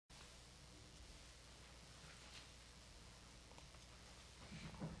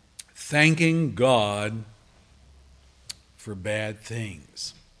thanking God for bad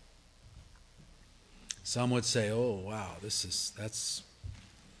things. Some would say, "Oh, wow, that's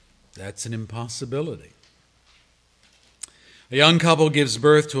an impossibility." A young couple gives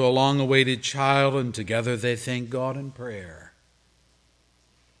birth to a long-awaited child, and together they thank God in prayer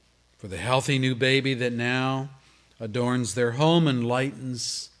for the healthy new baby that now adorns their home and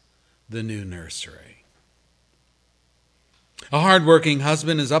lightens the new nursery. A hard-working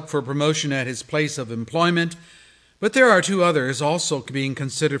husband is up for promotion at his place of employment, but there are two others also being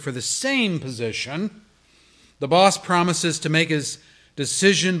considered for the same position. The boss promises to make his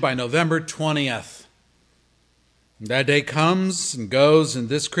decision by November 20th. That day comes and goes, and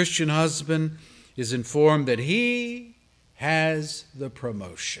this Christian husband is informed that he has the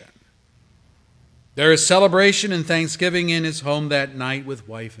promotion. There is celebration and thanksgiving in his home that night with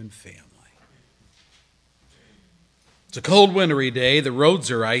wife and family. It's a cold, wintry day. The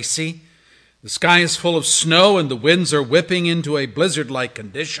roads are icy. The sky is full of snow, and the winds are whipping into a blizzard-like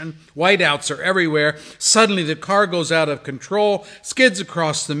condition. Whiteouts are everywhere. Suddenly, the car goes out of control, skids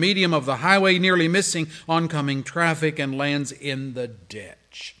across the median of the highway, nearly missing oncoming traffic, and lands in the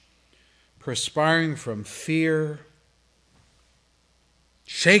ditch. Perspiring from fear,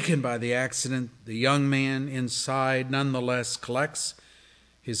 shaken by the accident, the young man inside nonetheless collects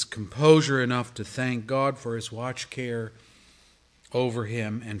his composure enough to thank God for his watch care over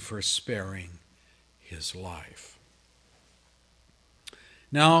him and for sparing his life.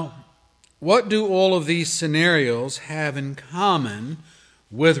 Now, what do all of these scenarios have in common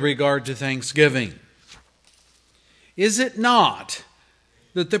with regard to thanksgiving? Is it not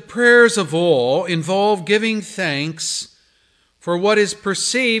that the prayers of all involve giving thanks for what is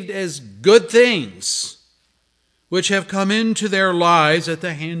perceived as good things which have come into their lives at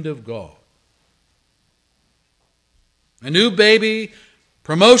the hand of God? A new baby,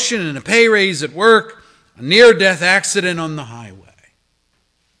 promotion and a pay raise at work, a near-death accident on the highway.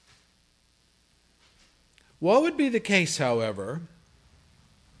 What would be the case, however,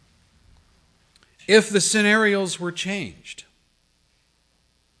 if the scenarios were changed?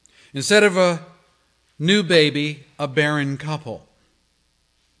 Instead of a new baby, a barren couple.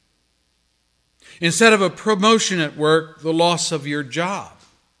 Instead of a promotion at work, the loss of your job,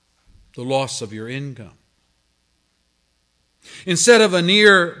 the loss of your income. Instead of a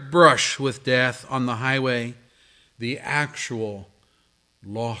near brush with death on the highway, the actual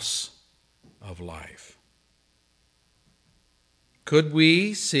loss of life. Could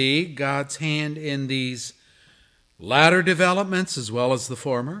we see God's hand in these latter developments as well as the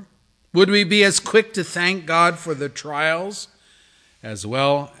former? Would we be as quick to thank God for the trials as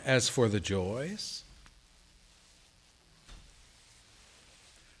well as for the joys?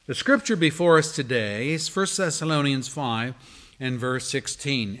 The scripture before us today is 1 Thessalonians 5 and verse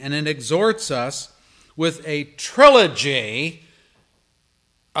 16, and it exhorts us with a trilogy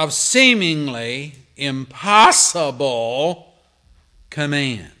of seemingly impossible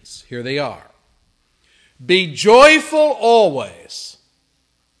commands. Here they are. Be joyful always.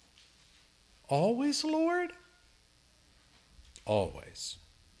 Always, Lord? Always.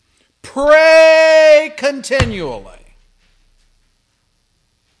 Pray continually.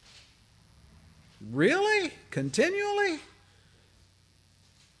 Really? Continually?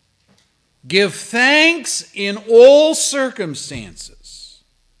 Give thanks in all circumstances.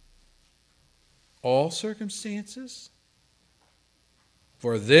 All circumstances?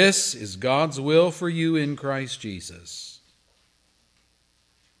 For this is God's will for you in Christ Jesus.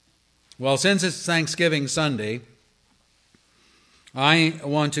 Well, since it's Thanksgiving Sunday, I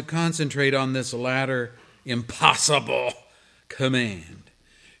want to concentrate on this latter impossible command.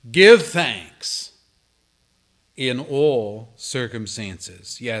 Give thanks in all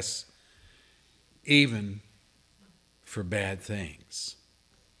circumstances. Yes, even for bad things.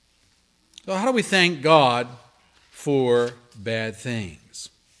 So how do we thank God for bad things?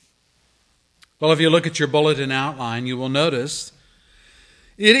 Well, if you look at your bulletin outline, you will notice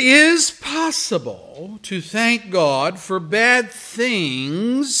it is possible to thank God for bad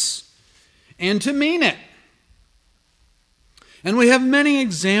things and to mean it. And we have many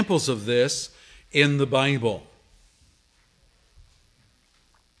examples of this in the Bible.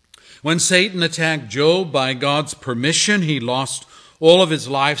 When Satan attacked Job by God's permission, he lost all of his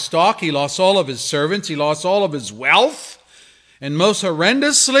livestock, he lost all of his servants, he lost all of his wealth, and most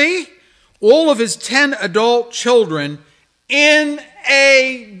horrendously, all of his 10 adult children in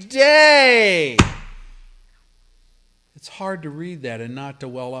a day. It's hard to read that and not to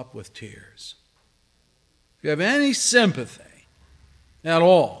well up with tears. If you have any sympathy at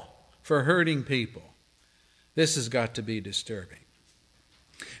all for hurting people, this has got to be disturbing.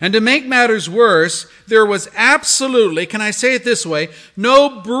 And to make matters worse, there was absolutely, can I say it this way,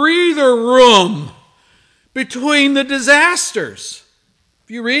 no breather room between the disasters.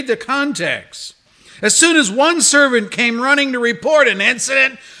 If you read the context, as soon as one servant came running to report an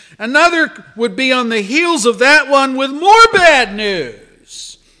incident, another would be on the heels of that one with more bad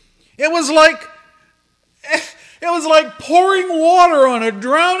news. It was like pouring water on a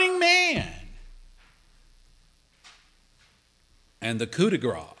drowning man. And the coup de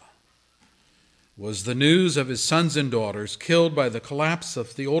grace was the news of his sons and daughters killed by the collapse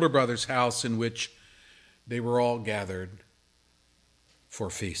of the older brother's house in which they were all gathered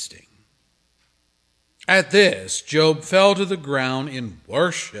for feasting. At this, Job fell to the ground in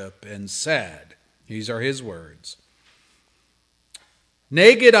worship and said, these are his words,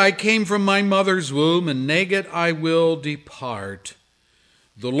 "Naked I came from my mother's womb, and naked I will depart.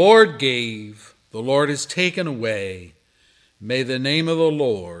 The Lord gave, the Lord has taken away. May the name of the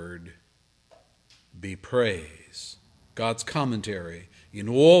Lord be praised." God's commentary. In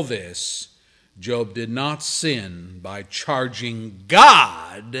all this, Job did not sin by charging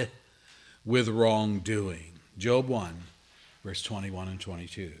God with wrongdoing. Job 1, verse 21 and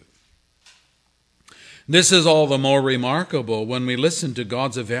 22. This is all the more remarkable when we listen to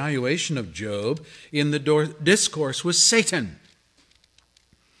God's evaluation of Job in the discourse with Satan.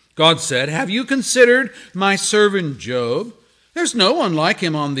 God said, "Have you considered my servant Job? There's no one like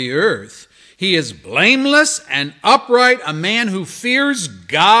him on the earth. He is blameless and upright, a man who fears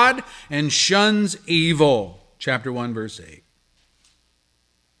God and shuns evil." Chapter 1, verse 8.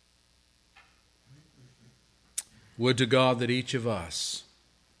 Would to God that each of us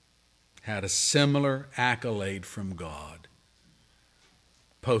had a similar accolade from God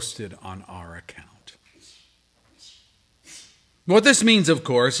posted on our account. What this means, of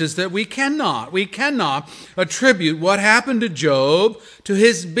course, is that we cannot attribute what happened to Job to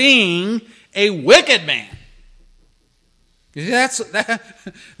his being a wicked man. We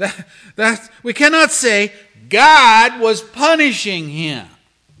cannot say God was punishing him.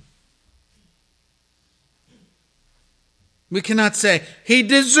 We cannot say he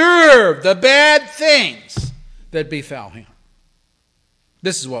deserved the bad things that befell him.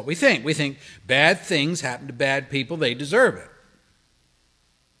 This is what we think. We think bad things happen to bad people, they deserve it.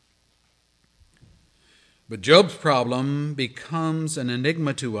 But Job's problem becomes an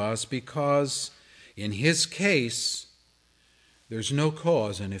enigma to us because in his case, there's no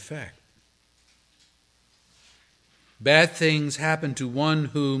cause and effect. Bad things happen to one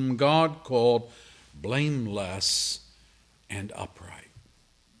whom God called blameless and upright.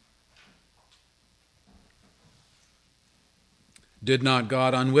 Did not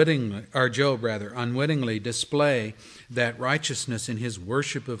God unwittingly display that righteousness in his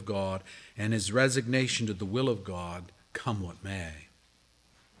worship of God and his resignation to the will of God, come what may?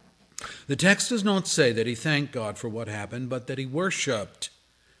 The text does not say that he thanked God for what happened, but that he worshiped.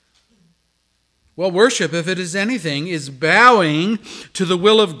 Well, worship, if it is anything, is bowing to the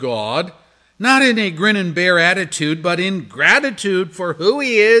will of God, not in a grin and bear attitude, but in gratitude for who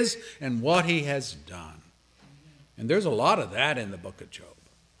he is and what he has done. And there's a lot of that in the book of Job.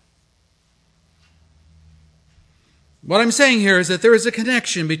 What I'm saying here is that there is a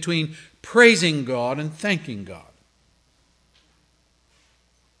connection between praising God and thanking God.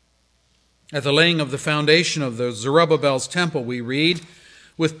 At the laying of the foundation of the Zerubbabel's temple, we read,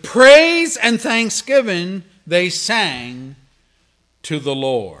 "With praise and thanksgiving they sang to the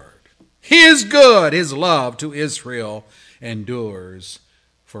Lord. He is good, his love to Israel endures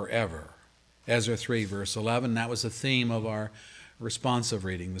forever." Ezra 3, verse 11. That was the theme of our responsive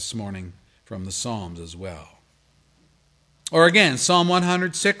reading this morning from the Psalms as well. Or again, Psalm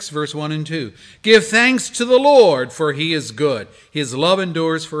 106, verse 1 and 2. "Give thanks to the Lord, for he is good. His love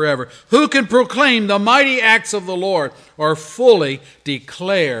endures forever. Who can proclaim the mighty acts of the Lord or fully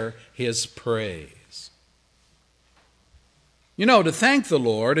declare his praise?" You know, to thank the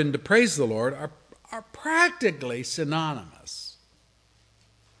Lord and to praise the Lord are practically synonymous.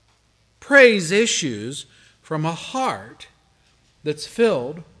 Praise issues from a heart that's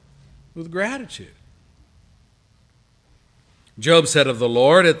filled with gratitude. Job said of the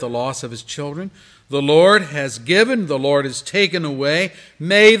Lord at the loss of his children, "The Lord has given, the Lord has taken away.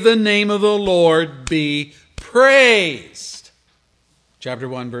 May the name of the Lord be praised." Chapter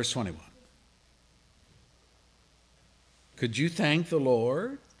 1, verse 21. Could you thank the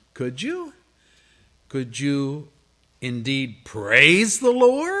Lord? Could you? Could you indeed praise the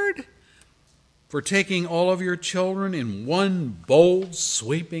Lord for taking all of your children in one bold,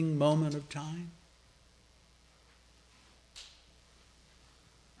 sweeping moment of time?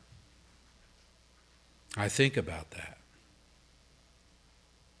 I think about that.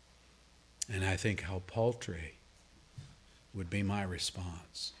 And I think how paltry would be my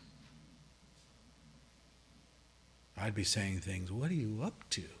response. I'd be saying things, what are you up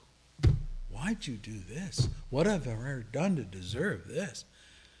to? Why'd you do this? What have I ever done to deserve this?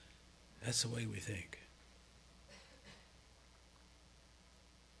 That's the way we think.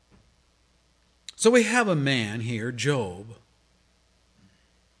 So we have a man here, Job,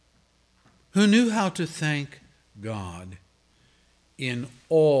 who knew how to thank God in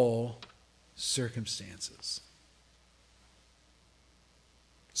all circumstances.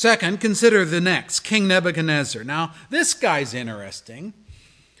 Second, consider the next, King Nebuchadnezzar. Now, this guy's interesting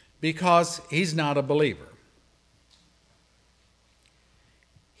because he's not a believer.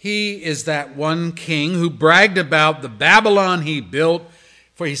 He is that one king who bragged about the Babylon he built,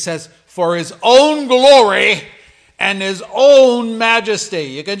 for he says, for his own glory and his own majesty.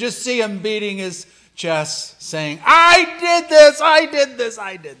 You can just see him beating his chest, saying, I did this, I did this,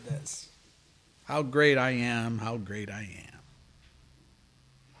 I did this. How great I am, how great I am.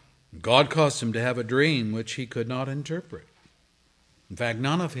 God caused him to have a dream which he could not interpret. In fact,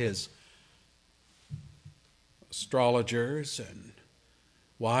 none of his astrologers and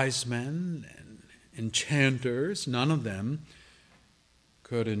wise men and enchanters, none of them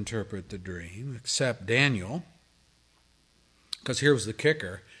could interpret the dream except Daniel. Because here was the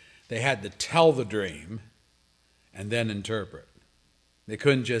kicker. They had to tell the dream and then interpret. They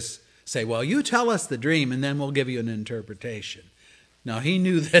couldn't just say, well, you tell us the dream and then we'll give you an interpretation. No, he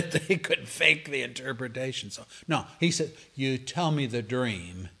knew that they could fake the interpretation. So, no, he said, you tell me the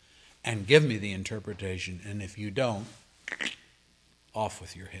dream and give me the interpretation, and if you don't, off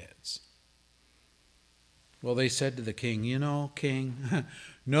with your heads. Well, they said to the king, you know, king,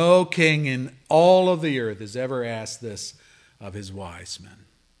 no king in all of the earth has ever asked this of his wise men.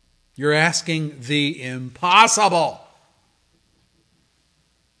 You're asking the impossible.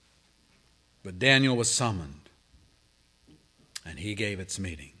 But Daniel was summoned, and he gave its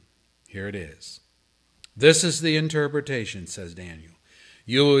meaning. Here it is. This is the interpretation, says Daniel.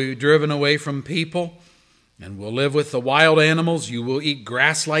 You will be driven away from people and will live with the wild animals. You will eat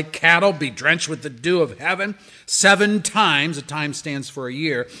grass like cattle, be drenched with the dew of heaven. 7 times, a time stands for a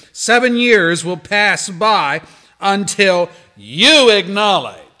year, 7 years will pass by until you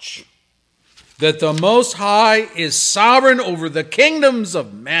acknowledge that the Most High is sovereign over the kingdoms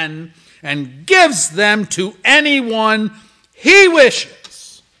of men and gives them to anyone he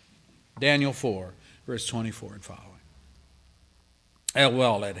wishes. Daniel 4, verse 24 and following.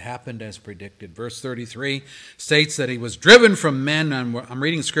 Well, it happened as predicted. Verse 33 states that he was driven from men. I'm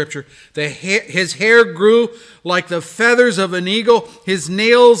reading scripture. His hair grew like the feathers of an eagle, his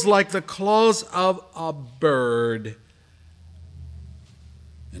nails like the claws of a bird.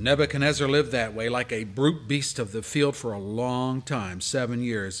 And Nebuchadnezzar lived that way, like a brute beast of the field, for a long time, 7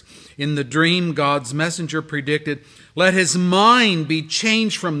 years. In the dream, God's messenger predicted, let his mind be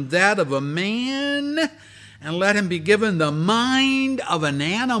changed from that of a man, and let him be given the mind of an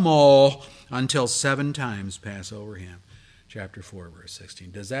animal until 7 times pass over him. Chapter 4, verse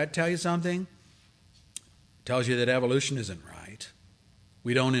 16. Does that tell you something? It tells you that evolution isn't right.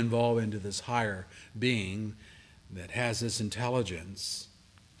 We don't evolve into this higher being that has this intelligence.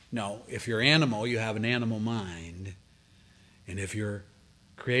 No, if you're animal, you have an animal mind. And if you're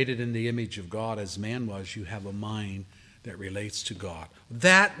created in the image of God as man was, you have a mind that relates to God.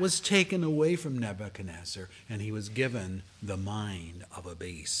 That was taken away from Nebuchadnezzar, and he was given the mind of a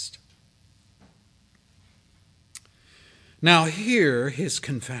beast. Now hear his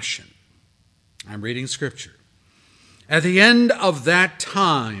confession. I'm reading scripture. At the end of that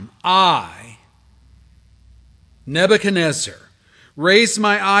time, I, Nebuchadnezzar, raised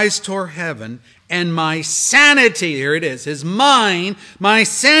my eyes toward heaven, and my sanity, here it is, his mind, my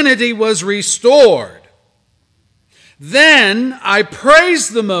sanity was restored. Then I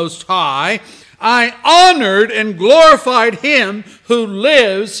praised the Most High. I honored and glorified him who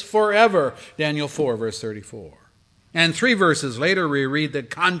lives forever. Daniel 4, verse 34. And 3 verses later, we read the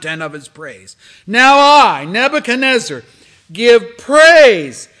content of his praise. Now I, Nebuchadnezzar, give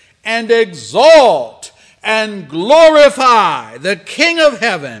praise and exalt and glorify the King of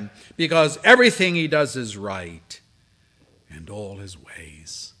heaven, because everything he does is right, and all his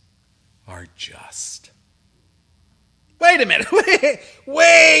ways are just. Wait a minute.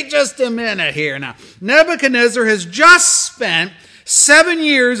 Wait just a minute here now. Nebuchadnezzar has just spent 7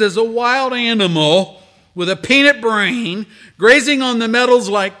 years as a wild animal with a peanut brain, grazing on the meadows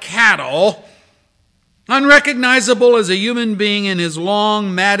like cattle, unrecognizable as a human being in his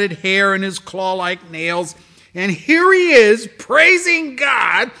long matted hair and his claw-like nails. And here he is praising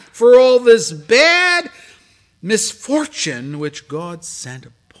God for all this bad misfortune which God sent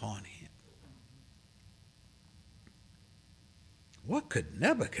upon him. What could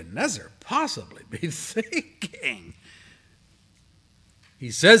Nebuchadnezzar possibly be thinking?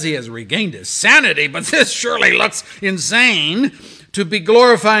 He says he has regained his sanity, but this surely looks insane, to be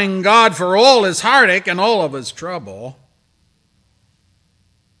glorifying God for all his heartache and all of his trouble.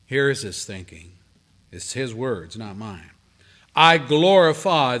 Here is his thinking. It's his words, not mine. I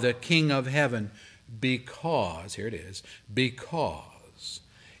glorify the King of heaven because, here it is, because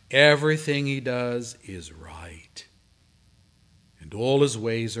everything he does is right, and all his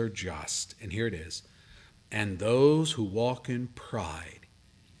ways are just. And here it is, and those who walk in pride,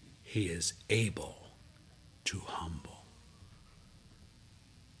 he is able to humble.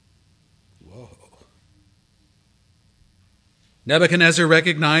 Whoa. Nebuchadnezzar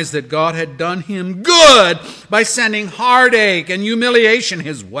recognized that God had done him good by sending heartache and humiliation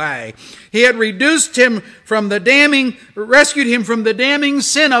his way. He had rescued him from the damning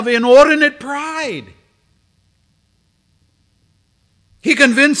sin of inordinate pride. He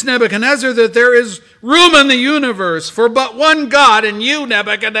convinced Nebuchadnezzar that there is room in the universe for but one God, and you,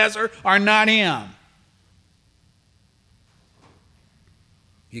 Nebuchadnezzar, are not him.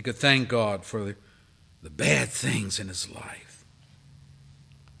 He could thank God for the bad things in his life.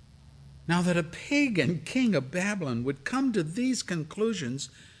 Now that a pagan king of Babylon would come to these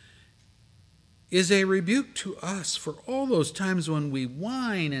conclusions is a rebuke to us for all those times when we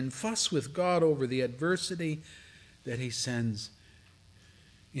whine and fuss with God over the adversity that he sends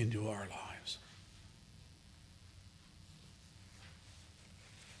into our lives.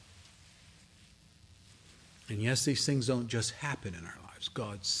 And yes, these things don't just happen in our lives.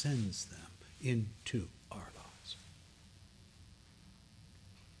 God sends them into our lives.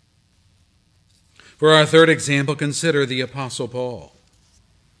 For our third example, consider the Apostle Paul.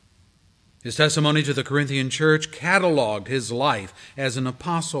 His testimony to the Corinthian church cataloged his life as an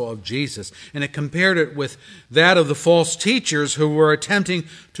apostle of Jesus, and it compared it with that of the false teachers who were attempting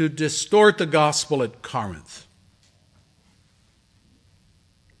to distort the gospel at Corinth.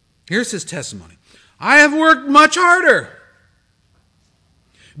 Here's his testimony. I have worked much harder,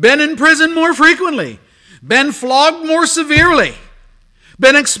 been in prison more frequently, been flogged more severely,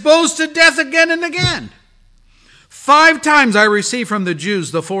 been exposed to death again and again. 5 times I received from the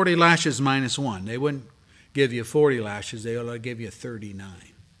Jews the 40 lashes minus 1. They wouldn't give you 40 lashes. They would give you 39.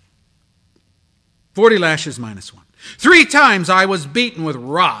 40 lashes minus 1. 3 times I was beaten with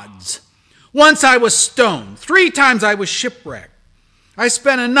rods. Once I was stoned. 3 times I was shipwrecked. I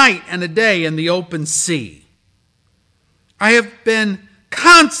spent a night and a day in the open sea. I have been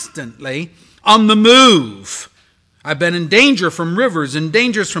constantly on the move. I've been in danger from rivers, in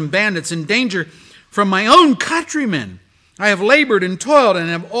dangers from bandits, in danger from my own countrymen. I have labored and toiled and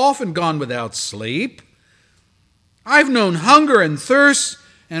have often gone without sleep. I've known hunger and thirst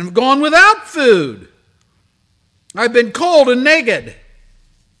and have gone without food. I've been cold and naked.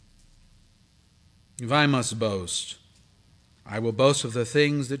 If I must boast, I will boast of the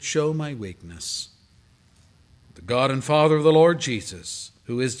things that show my weakness. The God and Father of the Lord Jesus,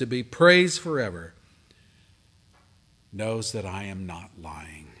 who is to be praised forever, knows that I am not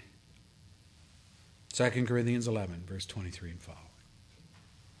lying. 2 Corinthians 11, verse 23 and following.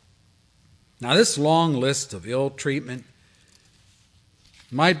 Now, this long list of ill treatment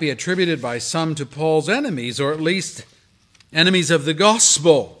might be attributed by some to Paul's enemies, or at least enemies of the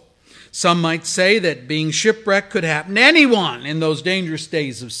gospel. Some might say that being shipwrecked could happen to anyone in those dangerous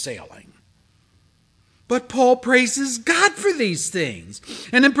days of sailing. But Paul praises God for these things.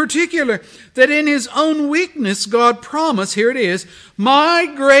 And in particular, that in his own weakness, God promised, here it is, my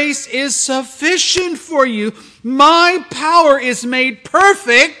grace is sufficient for you. My power is made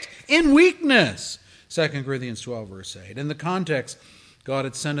perfect in weakness. 2 Corinthians 12, verse 8. In the context, God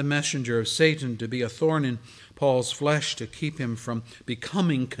had sent a messenger of Satan to be a thorn in Paul's flesh to keep him from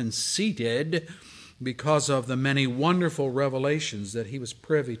becoming conceited because of the many wonderful revelations that he was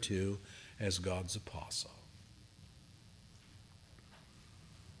privy to as God's apostle.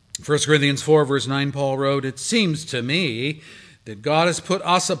 1 Corinthians 4, verse 9, Paul wrote, it seems to me that God has put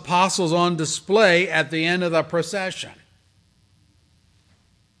us apostles on display at the end of the procession.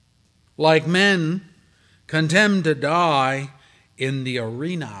 Like men condemned to die in the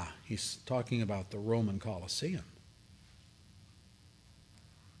arena. He's talking about the Roman Colosseum.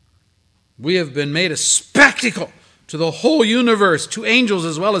 We have been made a spectacle to the whole universe, to angels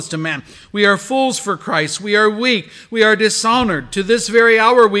as well as to men. We are fools for Christ. We are weak. We are dishonored. To this very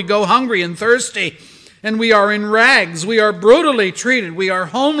hour we go hungry and thirsty, and we are in rags. We are brutally treated. We are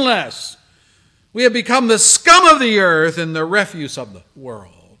homeless. We have become the scum of the earth and the refuse of the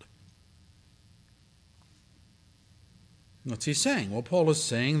world. What's he saying? Well, Paul is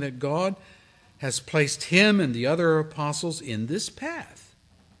saying that God has placed him and the other apostles in this path.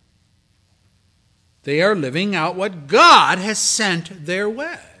 They are living out what God has sent their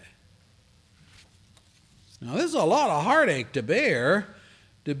way. Now, this is a lot of heartache to bear,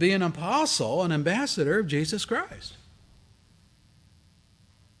 to be an apostle, an ambassador of Jesus Christ.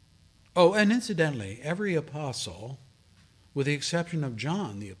 Oh, and incidentally, every apostle, with the exception of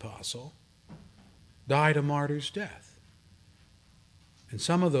John the apostle, died a martyr's death. And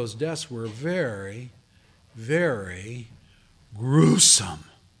some of those deaths were very, very gruesome.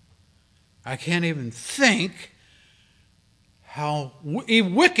 I can't even think how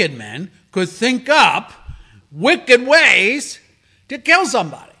wicked men could think up wicked ways to kill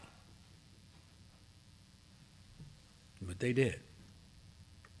somebody. But they did.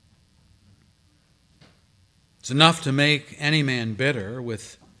 It's enough to make any man bitter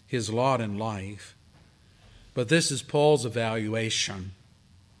with his lot in life. But this is Paul's evaluation.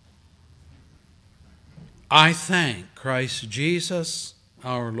 I thank Christ Jesus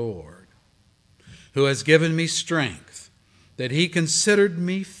our Lord, who has given me strength, that he considered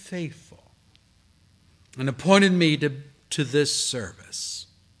me faithful and appointed me to this service.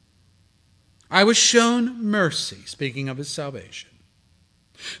 I was shown mercy, speaking of his salvation.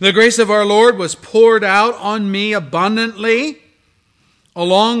 The grace of our Lord was poured out on me abundantly,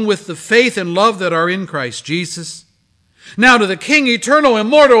 along with the faith and love that are in Christ Jesus. Now to the King, eternal,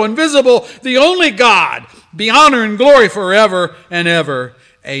 immortal, invisible, the only God, be honor and glory forever and ever.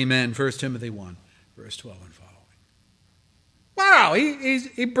 Amen. 1 Timothy 1, verse 12 and following. Wow,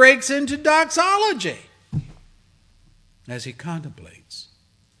 he breaks into doxology as he contemplates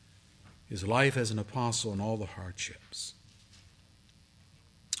his life as an apostle and all the hardships.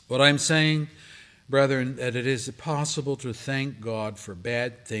 What I'm saying, brethren, that it is possible to thank God for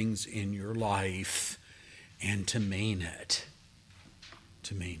bad things in your life and to mean it.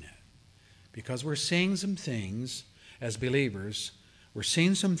 To mean it. Because we're seeing some things, as believers, we're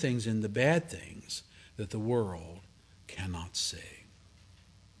seeing some things in the bad things that the world cannot see.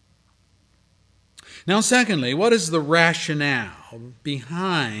 Now, secondly, what is the rationale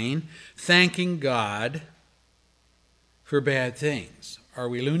behind thanking God for bad things? Are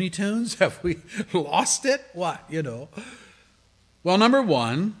we Looney Tunes? Have we lost it? What, Well, number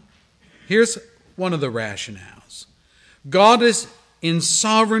one, here's one of the rationales. God is in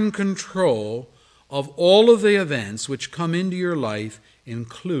sovereign control of all of the events which come into your life,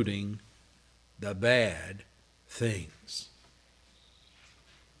 including the bad things.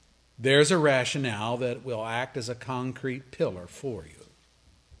 There's a rationale that will act as a concrete pillar for you.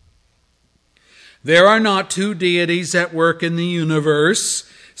 There are not two deities at work in the universe,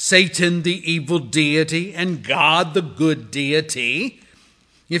 Satan the evil deity and God the good deity.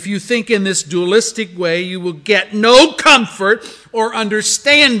 If you think in this dualistic way, you will get no comfort or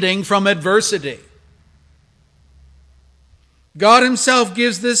understanding from adversity. God himself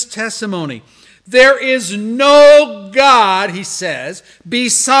gives this testimony. There is no God, he says,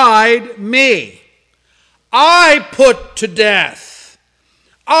 beside me. I put to death.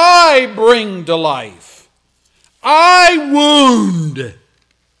 I bring to life. I wound.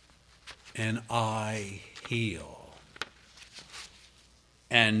 And I heal.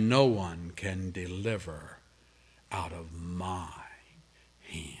 And no one can deliver out of my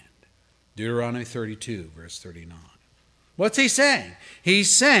hand. Deuteronomy 32, verse 39. What's he saying?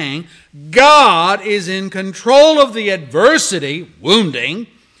 He's saying God is in control of the adversity, wounding,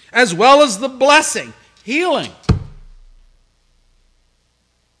 as well as the blessing, healing.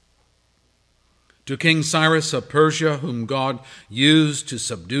 To King Cyrus of Persia, whom God used to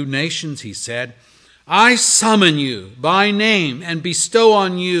subdue nations, he said, I summon you by name and bestow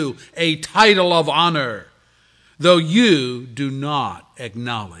on you a title of honor, though you do not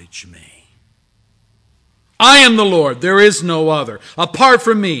acknowledge me. I am the Lord, there is no other. Apart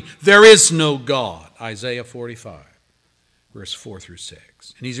from me, there is no God. Isaiah 45, verse 4 through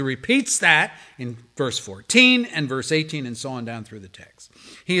 6. And he repeats that in verse 14 and verse 18 and so on down through the text.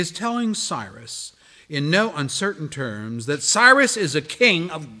 He is telling Cyrus in no uncertain terms that Cyrus is a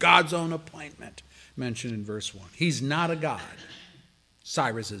king of God's own appointment, mentioned in verse 1. He's not a god.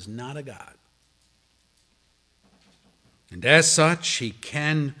 Cyrus is not a god. And as such, he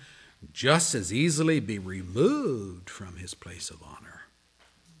can just as easily be removed from his place of honor.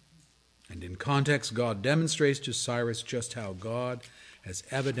 And in context, God demonstrates to Cyrus just how God has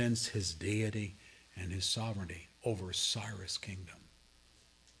evidenced his deity and his sovereignty over Cyrus' kingdom.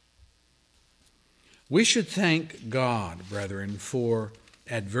 We should thank God, brethren, for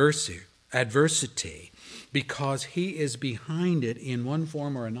adversity because he is behind it in one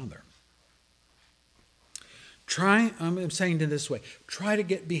form or another. I'm saying it this way, try to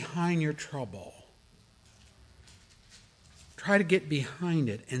get behind your trouble. Try to get behind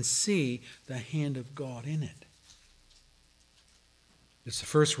it and see the hand of God in it. It's the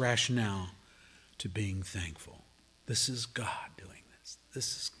first rationale to being thankful. This is God doing this.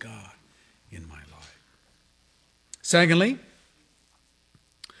 This is God in my life. Secondly,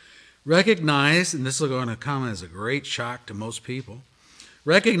 recognize, and this is going to come as a great shock to most people,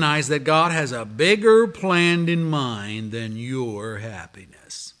 recognize that God has a bigger plan in mind than your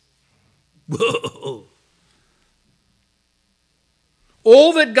happiness. Whoa!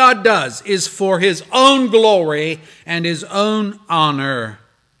 All that God does is for His own glory and His own honor.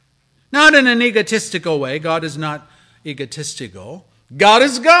 Not in an egotistical way. God is not egotistical. God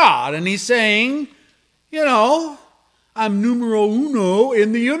is God, and He's saying, I'm numero uno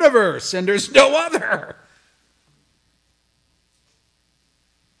in the universe, and there's no other.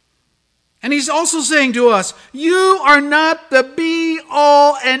 And He's also saying to us, you are not the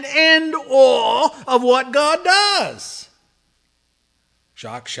be-all and end-all of what God does.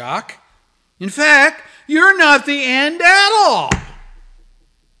 Shock, shock. In fact, you're not the end at all.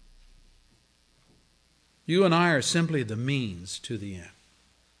 You and I are simply the means to the end.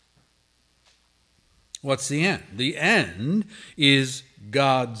 What's the end? The end is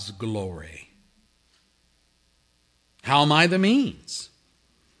God's glory. How am I the means?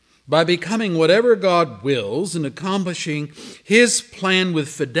 By becoming whatever God wills and accomplishing His plan with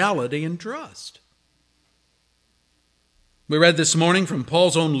fidelity and trust. We read this morning from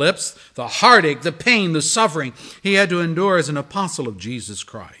Paul's own lips the heartache, the pain, the suffering he had to endure as an apostle of Jesus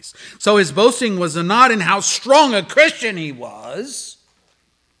Christ. So his boasting was not in how strong a Christian he was,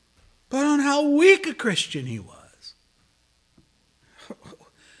 but on how weak a Christian he was.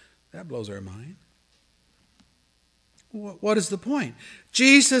 That blows our mind. What is the point?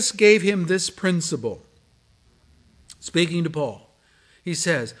 Jesus gave him this principle. Speaking to Paul, he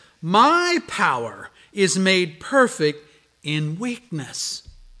says, my power is made perfect in weakness.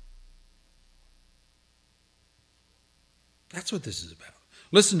 That's what this is about.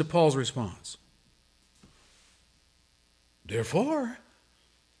 Listen to Paul's response. Therefore,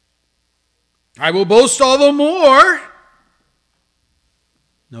 I will boast all the more.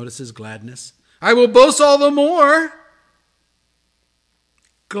 Notice his gladness. I will boast all the more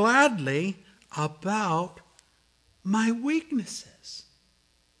gladly about my weaknesses,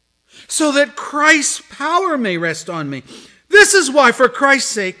 so that Christ's power may rest on me. This is why, for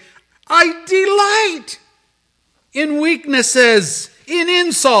Christ's sake, I delight in weaknesses, in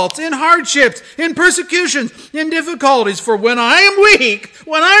insults, in hardships, in persecutions, in difficulties. For when I'm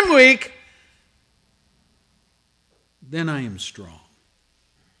weak, then I am strong.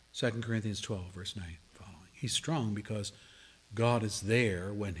 2 Corinthians 12, verse 9 following. He's strong because God is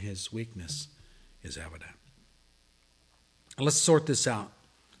there when his weakness is evident. Let's sort this out,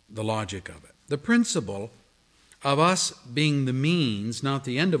 the logic of it. The principle of us being the means, not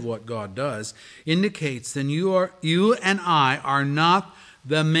the end of what God does, indicates that you and I are not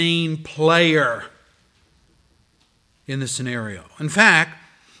the main player in the scenario. In fact,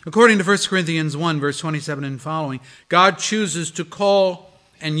 according to 1 Corinthians 1, verse 27 and following, God chooses to call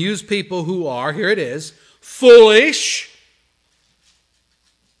and use people who are, here it is, foolish,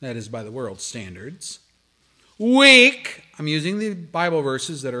 that is by the world's standards, weak, I'm using the Bible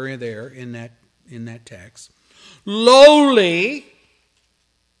verses that are there in that text, lowly,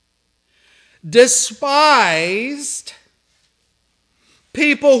 despised,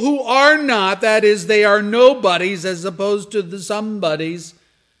 people who are not, that is, they are nobodies as opposed to the somebodies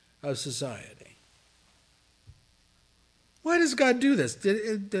of society. Why does God do this?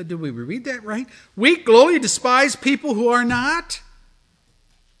 Did we read that right? Weak, lowly, despised, people who are not?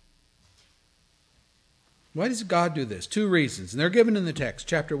 Why does God do this? Two reasons, and they're given in the text,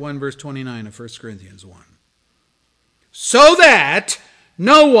 chapter 1, verse 29 of 1 Corinthians 1. So that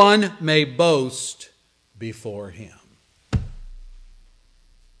no one may boast before him.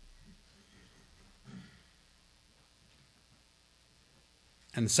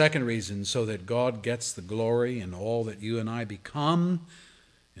 And the second reason, so that God gets the glory in all that you and I become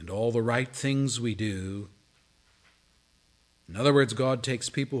and all the right things we do. In other words, God takes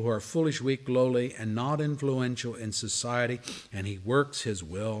people who are foolish, weak, lowly, and not influential in society, and he works his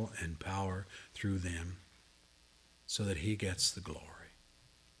will and power through them so that he gets the glory.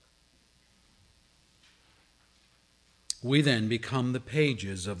 We then become the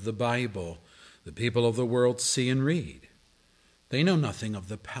pages of the Bible the people of the world see and read. They know nothing of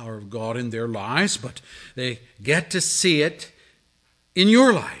the power of God in their lives, but they get to see it in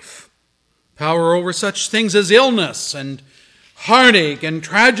your life. Power over such things as illness and heartache and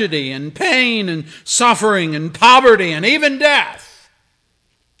tragedy and pain and suffering and poverty and even death.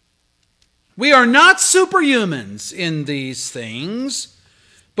 We are not superhumans in these things,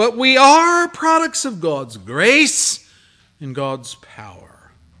 but we are products of God's grace and God's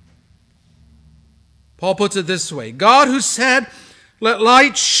power. Paul puts it this way: God, who said, "Let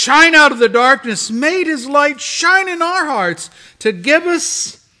light shine out of the darkness," made his light shine in our hearts to give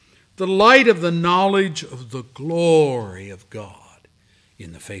us the light of the knowledge of the glory of God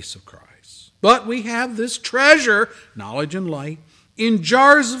in the face of Christ. But we have this treasure, knowledge and light, in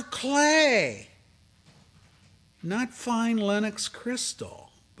jars of clay. Not fine Lenox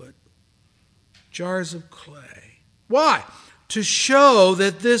crystal, but jars of clay. Why? To show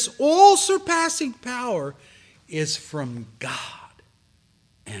that this all-surpassing power is from God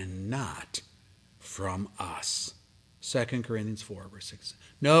and not from us. 2 Corinthians 4, verse 6.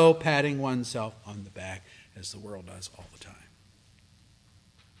 No patting oneself on the back as the world does all the time.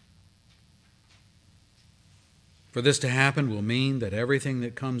 For this to happen will mean that everything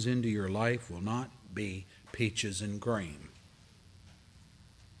that comes into your life will not be peaches and cream.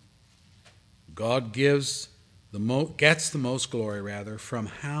 God gets the most glory, from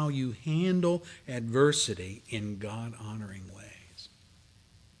how you handle adversity in God-honoring ways.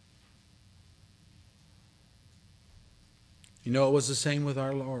 You know, it was the same with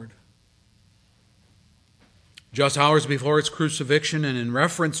our Lord. Just hours before his crucifixion, and in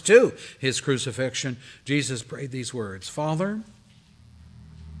reference to his crucifixion, Jesus prayed these words: "Father,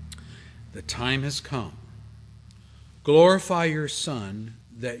 the time has come. Glorify your Son,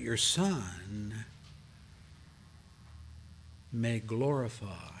 that your Son may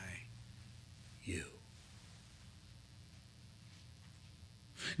glorify you."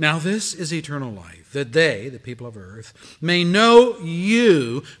 Now this is eternal life, that they, the people of earth, may know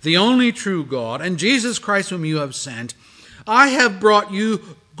you, the only true God, and Jesus Christ whom you have sent. I have brought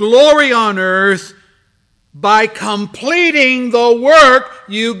you glory on earth by completing the work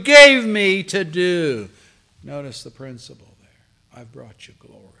you gave me to do. Notice the principle there. I've brought you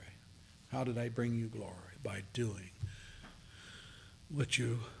glory. How did I bring you glory? By doing what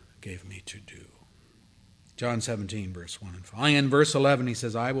you gave me to do. John 17, verse 1 and 5. In verse 11, he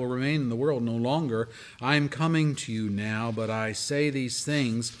says, "I will remain in the world no longer. I am coming to you now, but I say these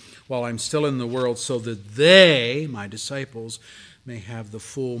things while I'm still in the world, so that they, my disciples, may have the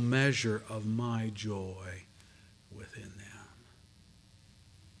full measure of my joy within them."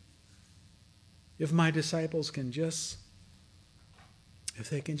 If my disciples can just, if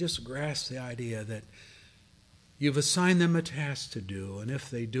they can just grasp the idea that you've assigned them a task to do, and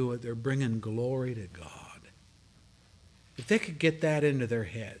if they do it, they're bringing glory to God. If they could get that into their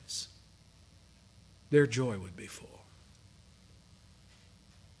heads, their joy would be full.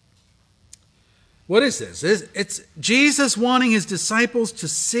 What is this? It's Jesus wanting his disciples to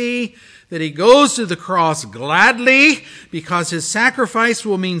see that he goes to the cross gladly because his sacrifice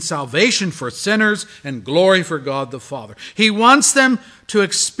will mean salvation for sinners and glory for God the Father. He wants them to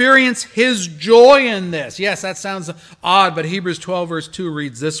experience his joy in this. Yes, that sounds odd, but Hebrews 12 verse 2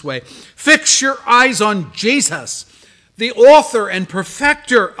 reads this way: "Fix your eyes on Jesus, the author and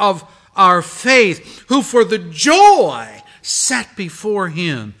perfecter of our faith, who for the joy set before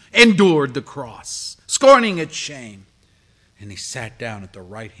him endured the cross, scorning its shame, and he sat down at the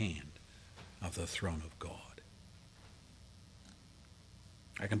right hand of the throne of God."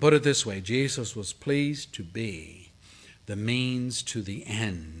 I can put it this way: Jesus was pleased to be the means to the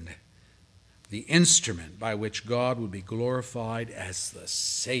end, the instrument by which God would be glorified as the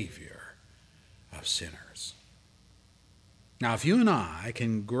Savior of sinners. Now, if you and I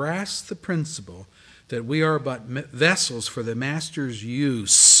can grasp the principle that we are but vessels for the Master's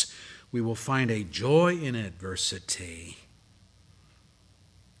use, we will find a joy in adversity,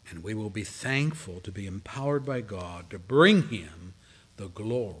 and we will be thankful to be empowered by God to bring him the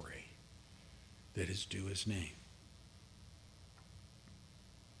glory that is due his name.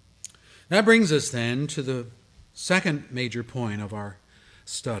 That brings us then to the second major point of our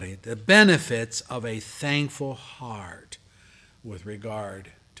study: the benefits of a thankful heart with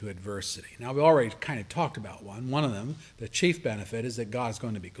regard to adversity. Now, we already kind of talked about one. One of them, the chief benefit, is that God is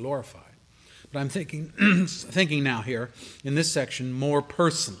going to be glorified. But I'm thinking now here in this section more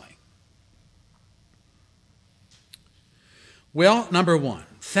personally. Well, number one,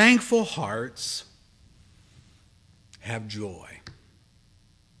 thankful hearts have joy.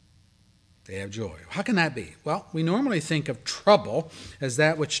 They have joy. How can that be? Well, we normally think of trouble as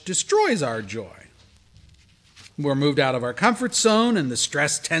that which destroys our joy. We're moved out of our comfort zone, and the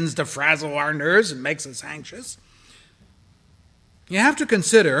stress tends to frazzle our nerves and makes us anxious. You have to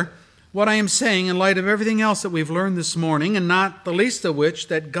consider what I am saying in light of everything else that we've learned this morning, and not the least of which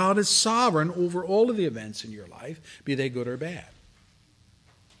that God is sovereign over all of the events in your life, be they good or bad.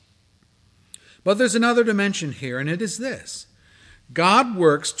 But there's another dimension here, and it is this. God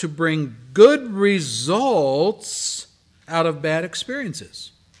works to bring good results out of bad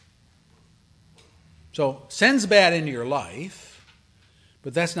experiences. So, sends bad into your life,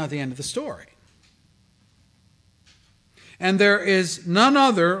 but that's not the end of the story. And there is none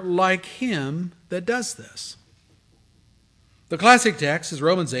other like him that does this. The classic text is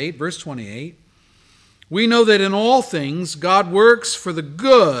Romans 8, verse 28. We know that in all things God works for the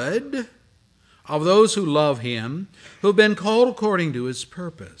good of those who love him, who have been called according to his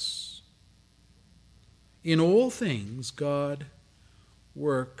purpose. In all things God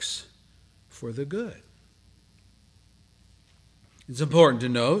works for the good. It's important to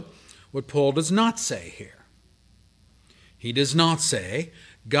note what Paul does not say here. He does not say,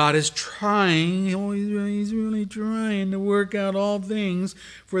 God is trying, he's really trying to work out all things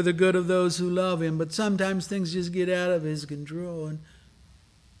for the good of those who love him, but sometimes things just get out of his control. And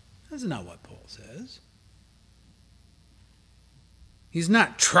that's not what Paul says. He's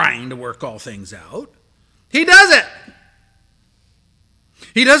not trying to work all things out. He does it.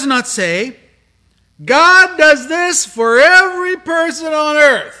 He does not say, God does this for every person on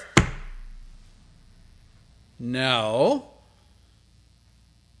earth. No.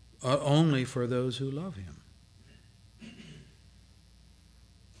 Only for those who love him.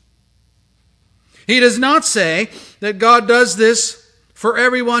 He does not say that God does this for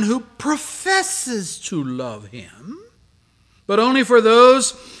everyone who professes to love him, but only for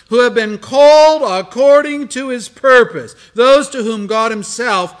those who have been called according to his purpose, those to whom God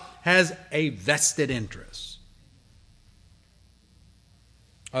himself has a vested interest.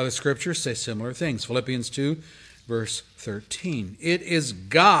 Other scriptures say similar things. Philippians 2, verse 13. It is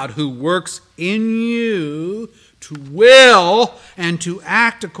God who works in you to will and to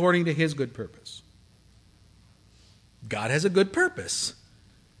act according to his good purpose. God has a good purpose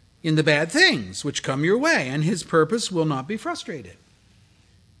in the bad things which come your way, and his purpose will not be frustrated.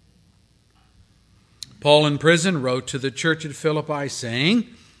 Paul in prison wrote to the church at Philippi saying,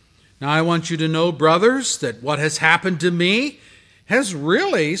 now I want you to know, brothers, that what has happened to me has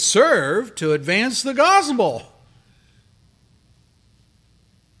really served to advance the gospel.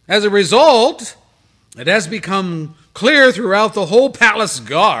 As a result, it has become clear throughout the whole palace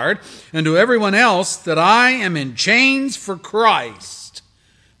guard and to everyone else that I am in chains for Christ.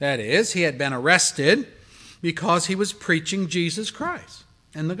 That is, he had been arrested because he was preaching Jesus Christ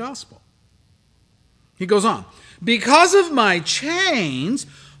and the gospel. He goes on, because of my chains,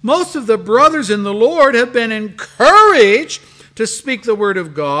 most of the brothers in the Lord have been encouraged to speak the word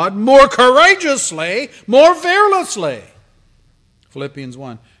of God more courageously, more fearlessly. Philippians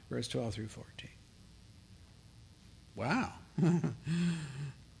 1, verse 12 through 14. Wow.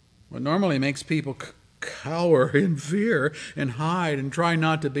 What normally makes people cower in fear and hide and try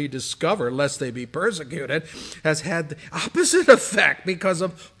not to be discovered lest they be persecuted has had the opposite effect because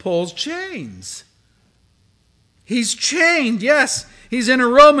of Paul's chains. He's chained, yes. He's in a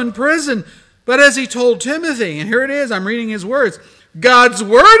Roman prison. But as he told Timothy, and here it is, I'm reading his words, God's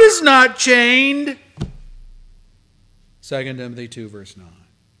word is not chained. 2 Timothy 2, verse 9.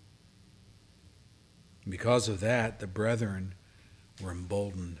 Because of that, the brethren were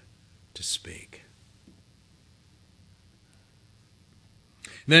emboldened to speak.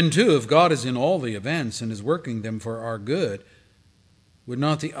 Then too, if God is in all the events and is working them for our good, would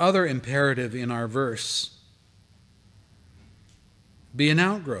not the other imperative in our verse be an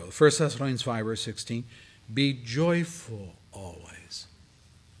outgrowth? 1 Thessalonians 5, verse 16. Be joyful always.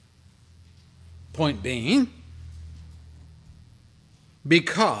 Point being,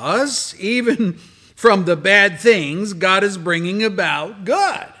 because even from the bad things, God is bringing about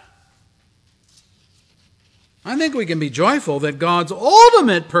good. I think we can be joyful that God's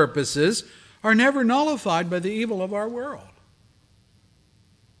ultimate purposes are never nullified by the evil of our world.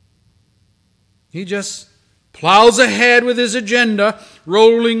 He just plows ahead with his agenda,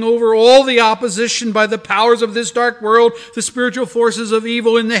 rolling over all the opposition by the powers of this dark world, the spiritual forces of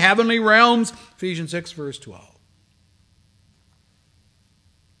evil in the heavenly realms. Ephesians 6, verse 12.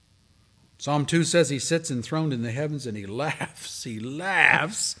 Psalm 2 says he sits enthroned in the heavens and he laughs. He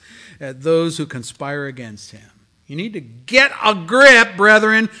laughs at those who conspire against him. You need to get a grip,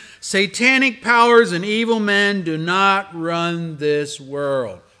 brethren. Satanic powers and evil men do not run this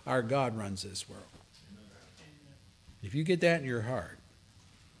world. Our God runs this world. If you get that in your heart,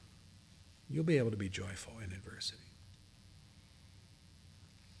 you'll be able to be joyful in adversity.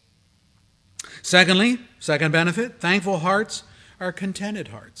 Secondly, second benefit, thankful hearts are contented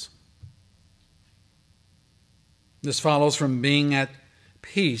hearts. This follows from being at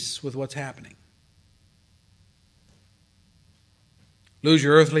peace with what's happening. Lose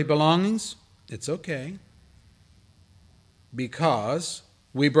your earthly belongings? It's okay. Because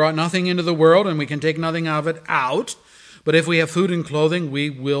we brought nothing into the world and we can take nothing of it out. But if we have food and clothing, we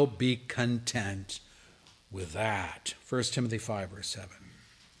will be content with that. 1 Timothy 5, verse 7.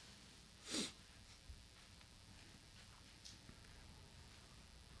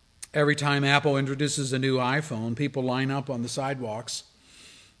 Every time Apple introduces a new iPhone, people line up on the sidewalks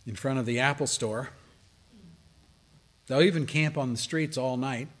in front of the Apple store. They'll even camp on the streets all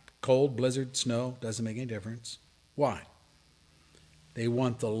night. Cold, blizzard, snow, doesn't make any difference. Why? They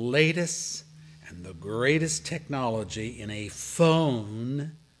want the latest and the greatest technology in a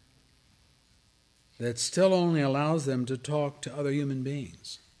phone that still only allows them to talk to other human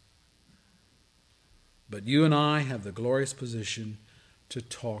beings. But you and I have the glorious position to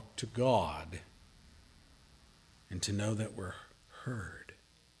talk to God and to know that we're heard.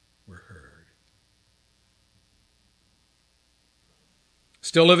 We're heard.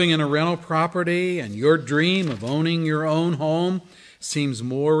 Still living in a rental property and your dream of owning your own home seems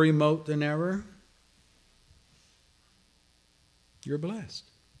more remote than ever? You're blessed.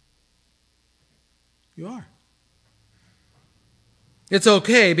 You are. It's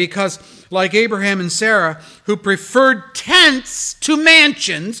okay because, like Abraham and Sarah, who preferred tents to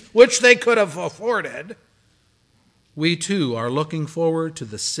mansions, which they could have afforded, we too are looking forward to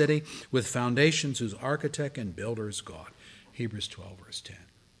the city with foundations whose architect and builder is God. Hebrews 12, verse 10.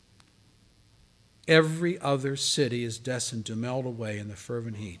 Every other city is destined to melt away in the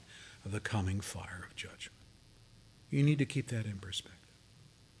fervent heat of the coming fire of judgment. You need to keep that in perspective.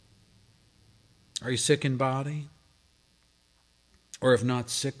 Are you sick in body? Or if not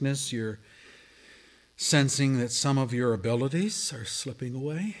sickness, you're sensing that some of your abilities are slipping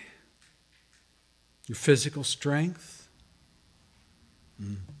away? Your physical strength?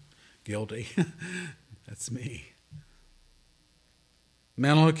 Guilty. That's me.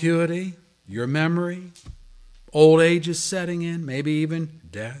 Mental acuity, your memory, old age is setting in, maybe even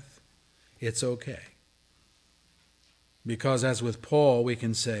death. It's okay. Because as with Paul, we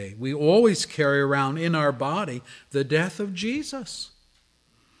can say, we always carry around in our body the death of Jesus,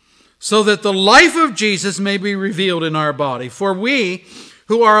 so that the life of Jesus may be revealed in our body. For we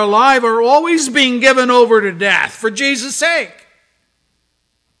who are alive are always being given over to death for Jesus' sake,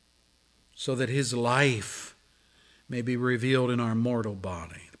 so that his life may be revealed in our mortal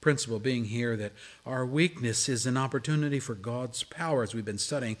body. The principle being here that our weakness is an opportunity for God's power, as we've been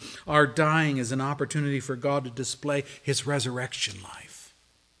studying. Our dying is an opportunity for God to display his resurrection life.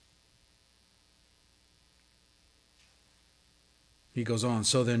 He goes on,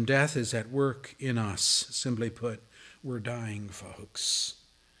 so then death is at work in us. Simply put, we're dying, folks.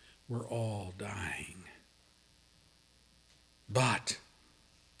 We're all dying. But,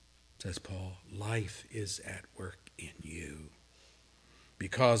 says Paul, life is at work in you.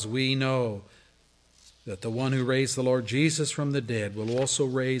 Because we know that the one who raised the Lord Jesus from the dead will also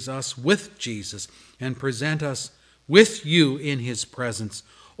raise us with Jesus and present us with you in his presence.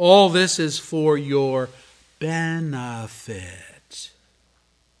 All this is for your benefit,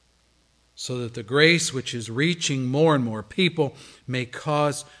 so that the grace which is reaching more and more people may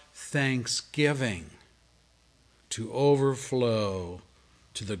cause thanksgiving to overflow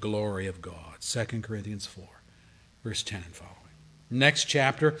to the glory of God. 2 Corinthians 4, verse 10 and following. Next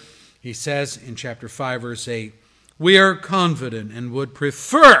chapter, he says in chapter 5, verse 8, we are confident and would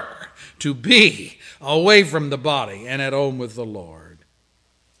prefer to be away from the body and at home with the Lord.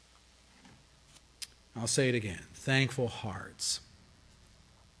 I'll say it again. Thankful hearts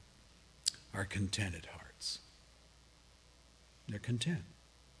are contented hearts. They're content.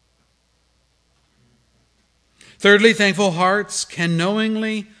 Thirdly, thankful hearts can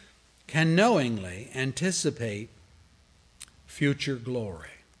knowingly anticipate future glory.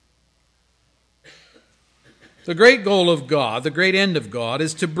 The great goal of God, the great end of God,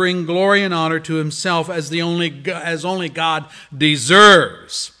 is to bring glory and honor to himself as only God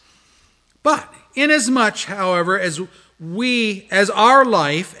deserves. But inasmuch, however, as our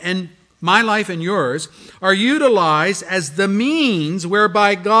life and my life and yours are utilized as the means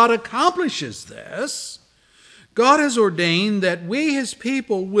whereby God accomplishes this, God has ordained that we, his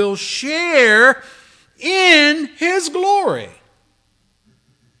people, will share in his glory.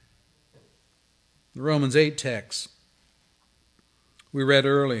 The Romans 8 text we read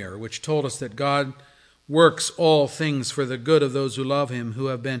earlier, which told us that God works all things for the good of those who love him, who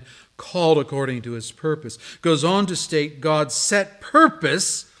have been called according to his purpose, goes on to state God's set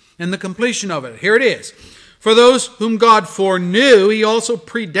purpose and the completion of it. Here it is. For those whom God foreknew, he also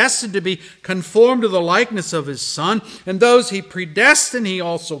predestined to be conformed to the likeness of his Son. And those he predestined, he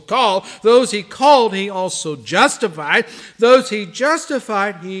also called. Those he called, he also justified. Those he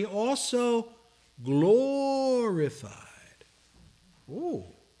justified, he also glorified. Ooh.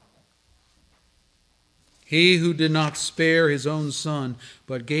 He who did not spare his own Son,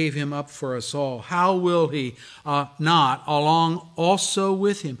 but gave him up for us all, how will he not, along also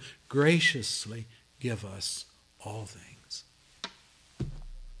with him, graciously give us all things?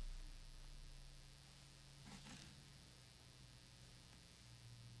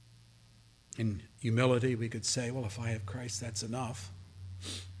 In humility, we could say, well, if I have Christ, that's enough.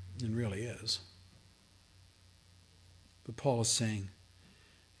 It really is. But Paul is saying,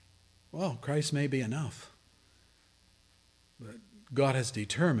 well, Christ may be enough. But God has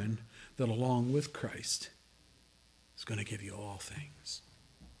determined that along with Christ, he's going to give you all things.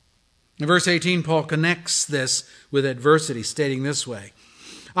 In verse 18, Paul connects this with adversity, stating this way: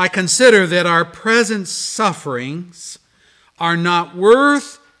 I consider that our present sufferings are not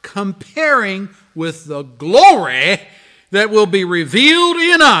worth comparing with the glory that will be revealed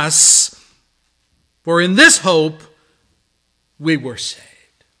in us, for in this hope we were saved.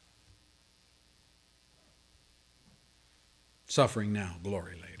 Suffering now,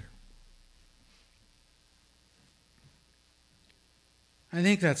 glory later. I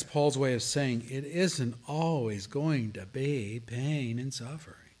think that's Paul's way of saying it isn't always going to be pain and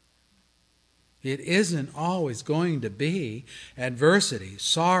suffering. It isn't always going to be adversity,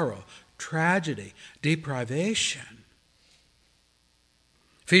 sorrow, tragedy, deprivation.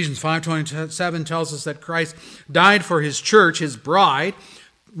 Ephesians 5:27 tells us that Christ died for his church, his bride.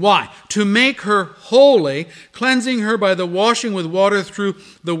 Why? To make her holy, cleansing her by the washing with water through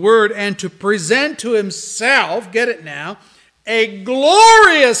the word, and to present to himself, get it now, a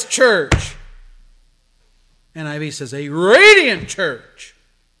glorious church. NIV says a radiant church,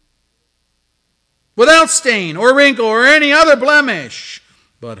 without stain or wrinkle or any other blemish,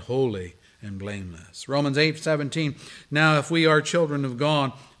 but holy and blameless. Romans 8:17, now if we are children of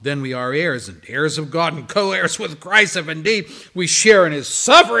God, then we are heirs, and heirs of God, and co-heirs with Christ, if indeed we share in his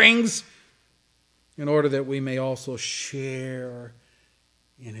sufferings, in order that we may also share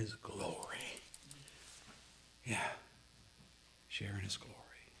in his glory. Yeah, share in his glory.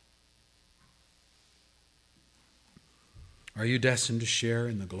 Are you destined to share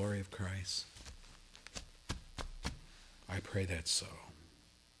in the glory of Christ? I pray that's so.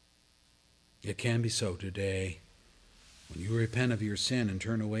 It can be so today when you repent of your sin and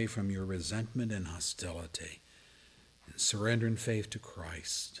turn away from your resentment and hostility and surrender in faith to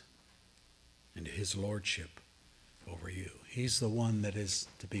Christ and to his lordship over you. He's the one that is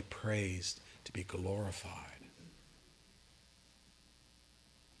to be praised, to be glorified.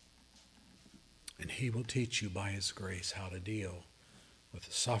 And he will teach you by his grace how to deal with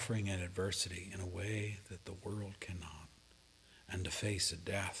the suffering and adversity in a way that the world cannot, and to face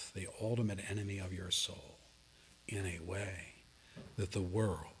death, the ultimate enemy of your soul, in a way that the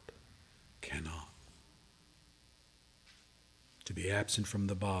world cannot. To be absent from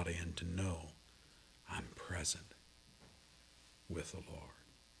the body and to know I'm present with the Lord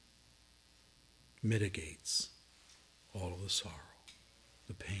mitigates all of the sorrow,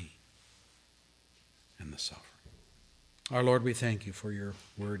 the pain, and the suffering. Our Lord, we thank you for your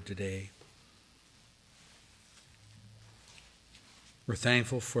word today. We're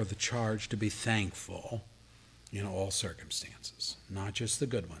thankful for the charge to be thankful in all circumstances, not just the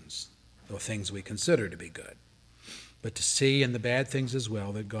good ones, the things we consider to be good, but to see in the bad things as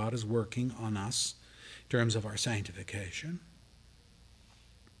well that God is working on us in terms of our sanctification.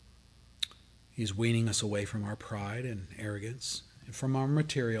 He's weaning us away from our pride and arrogance, and from our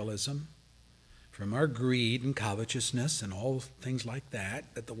materialism, from our greed and covetousness and all things like that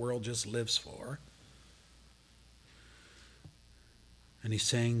the world just lives for. And he's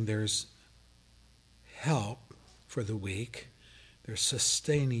saying there's help for the weak. There's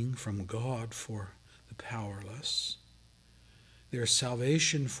sustaining from God for the powerless. There's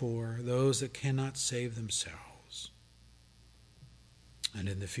salvation for those that cannot save themselves. And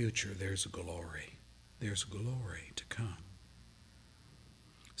in the future, there's glory. There's glory to come.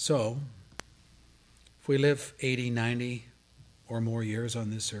 So, if we live 80, 90 or more years on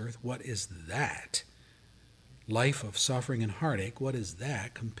this earth, what is that? Life of suffering and heartache, what is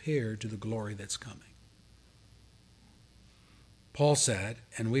that compared to the glory that's coming? Paul said,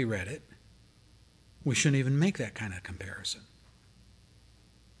 and we read it, we shouldn't even make that kind of comparison.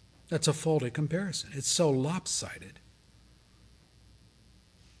 That's a faulty comparison. It's so lopsided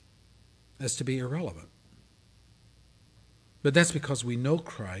as to be irrelevant. But that's because we know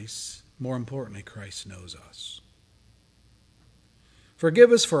Christ, More importantly, Christ knows us.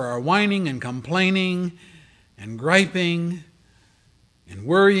 Forgive us for our whining and complaining and griping and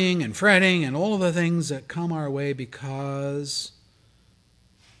worrying and fretting and all of the things that come our way because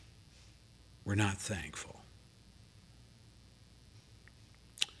we're not thankful.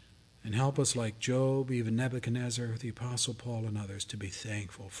 And help us, like Job, even Nebuchadnezzar, the Apostle Paul, and others, to be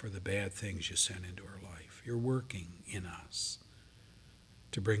thankful for the bad things you sent into our life. You're working in us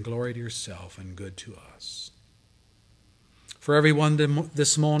to bring glory to yourself and good to us. For everyone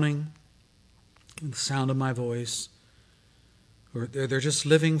this morning, the sound of my voice, they're just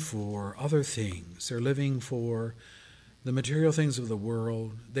living for other things. They're living for the material things of the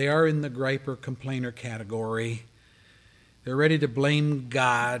world. They are in the griper, complainer category. They're ready to blame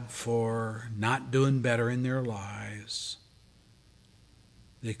God for not doing better in their lives.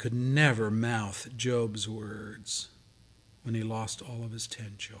 They could never mouth Job's words when he lost all of his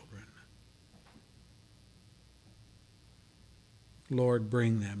 10 children. Lord,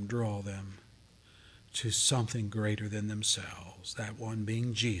 bring them, draw them to something greater than themselves, that one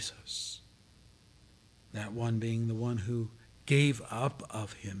being Jesus, that one being the one who gave up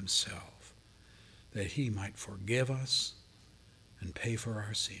of himself, that he might forgive us and pay for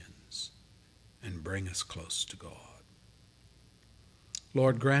our sins and bring us close to God.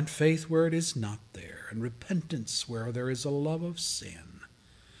 Lord, grant faith where it is not there, and repentance where there is a love of sin.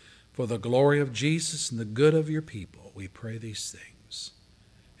 For the glory of Jesus and the good of your people, we pray these things.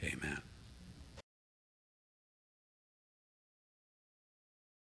 Amen.